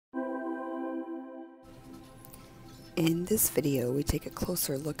In this video, we take a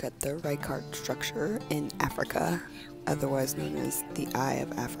closer look at the Richat structure in Africa, otherwise known as the Eye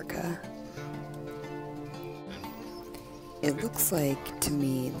of Africa. It looks like, to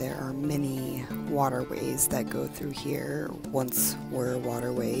me, there are many waterways that go through here, once were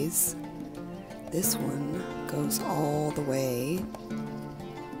waterways. This one goes all the way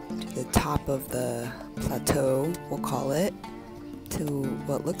to the top of the plateau, we'll call it, to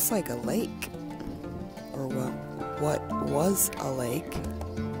what looks like a lake, or what was a lake.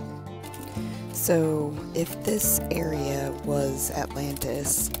 So if this area was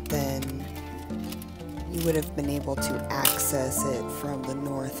Atlantis, then you would have been able to access it from the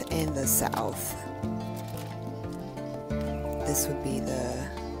north and the south. This would be the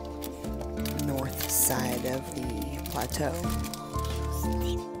north side of the plateau.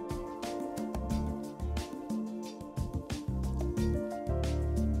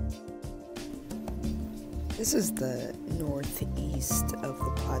 This is the northeast of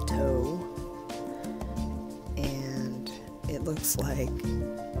the plateau, and it looks like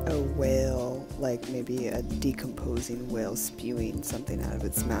a whale, like maybe a decomposing whale spewing something out of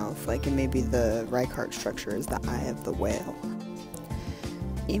its mouth, like, and maybe the Richat structure is the eye of the whale.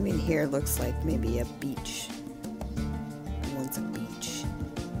 Even here looks like maybe a beach, once a beach,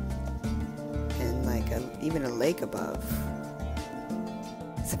 and like even a lake above.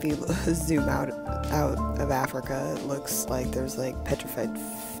 So if you zoom out of Africa, it looks like there's like petrified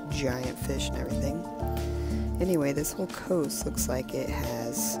giant fish and everything. Anyway, this whole coast looks like it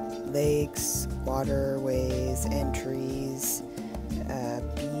has lakes, waterways, entries,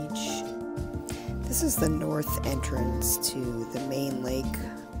 beach. This is the north entrance to the main lake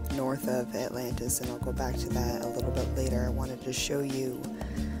north of Atlantis, and I'll go back to that a little bit later. I wanted to show you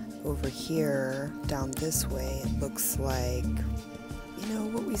over here, down this way, it looks like, you know,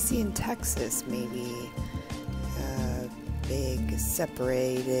 what we see in Texas, maybe a big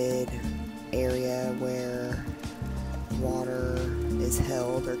separated area where water is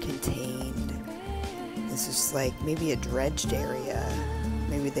held or contained. This is like maybe a dredged area.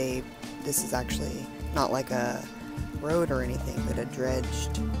 Maybe this is actually not like a road or anything, but a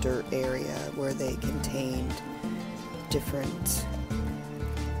dredged dirt area where they contained different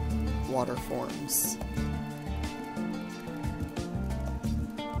water forms.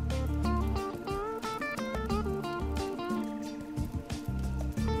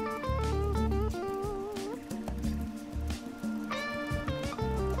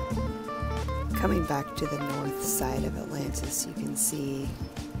 Coming back to the north side of Atlantis, you can see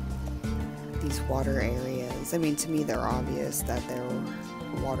these water areas. I mean, to me, they're obvious that there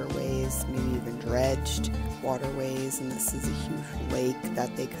were waterways, maybe even dredged waterways, and this is a huge lake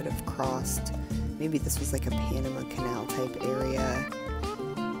that they could have crossed. Maybe this was like a Panama Canal type area,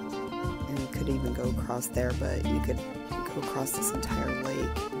 and you could even go across there, but you could go across this entire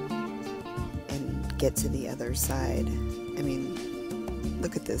lake and get to the other side. I mean,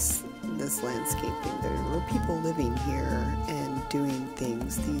 look at this landscaping. There were people living here and doing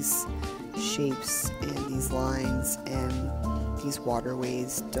things, these shapes and these lines, and these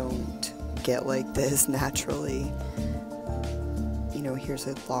waterways don't get like this naturally. You know, here's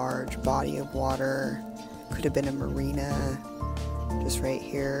a large body of water. Could have been a marina just right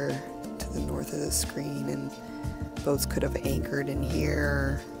here to the north of the screen, and boats could have anchored in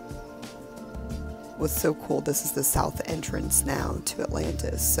here. What's so cool, this is the south entrance now to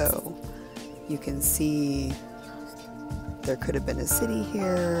Atlantis, so you can see there could have been a city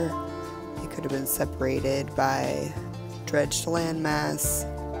here. It could have been separated by dredged landmass,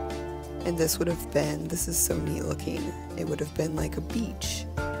 and this is so neat looking, it would have been like a beach,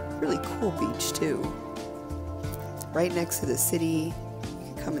 really cool beach too, right next to the city.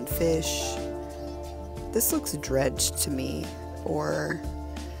 You can come and fish. This looks dredged to me, or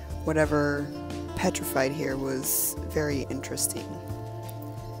whatever petrified here was very interesting.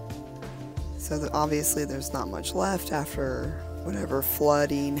 So obviously there's not much left after whatever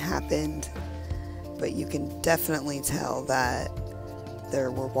flooding happened, but you can definitely tell that there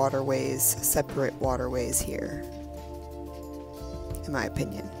were waterways, separate waterways here, in my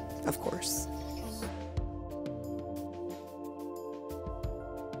opinion, of course.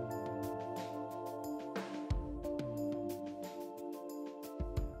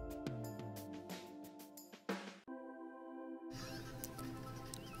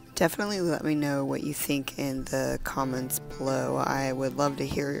 Definitely let me know what you think in the comments below. I would love to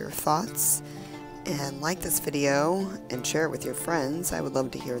hear your thoughts, and like this video and share it with your friends. I would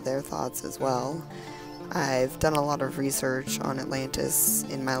love to hear their thoughts as well. I've done a lot of research on Atlantis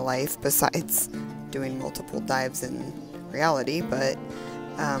in my life besides doing multiple dives in reality, but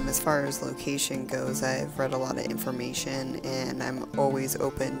As far as location goes, I've read a lot of information, and I'm always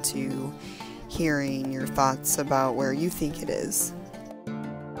open to hearing your thoughts about where you think it is.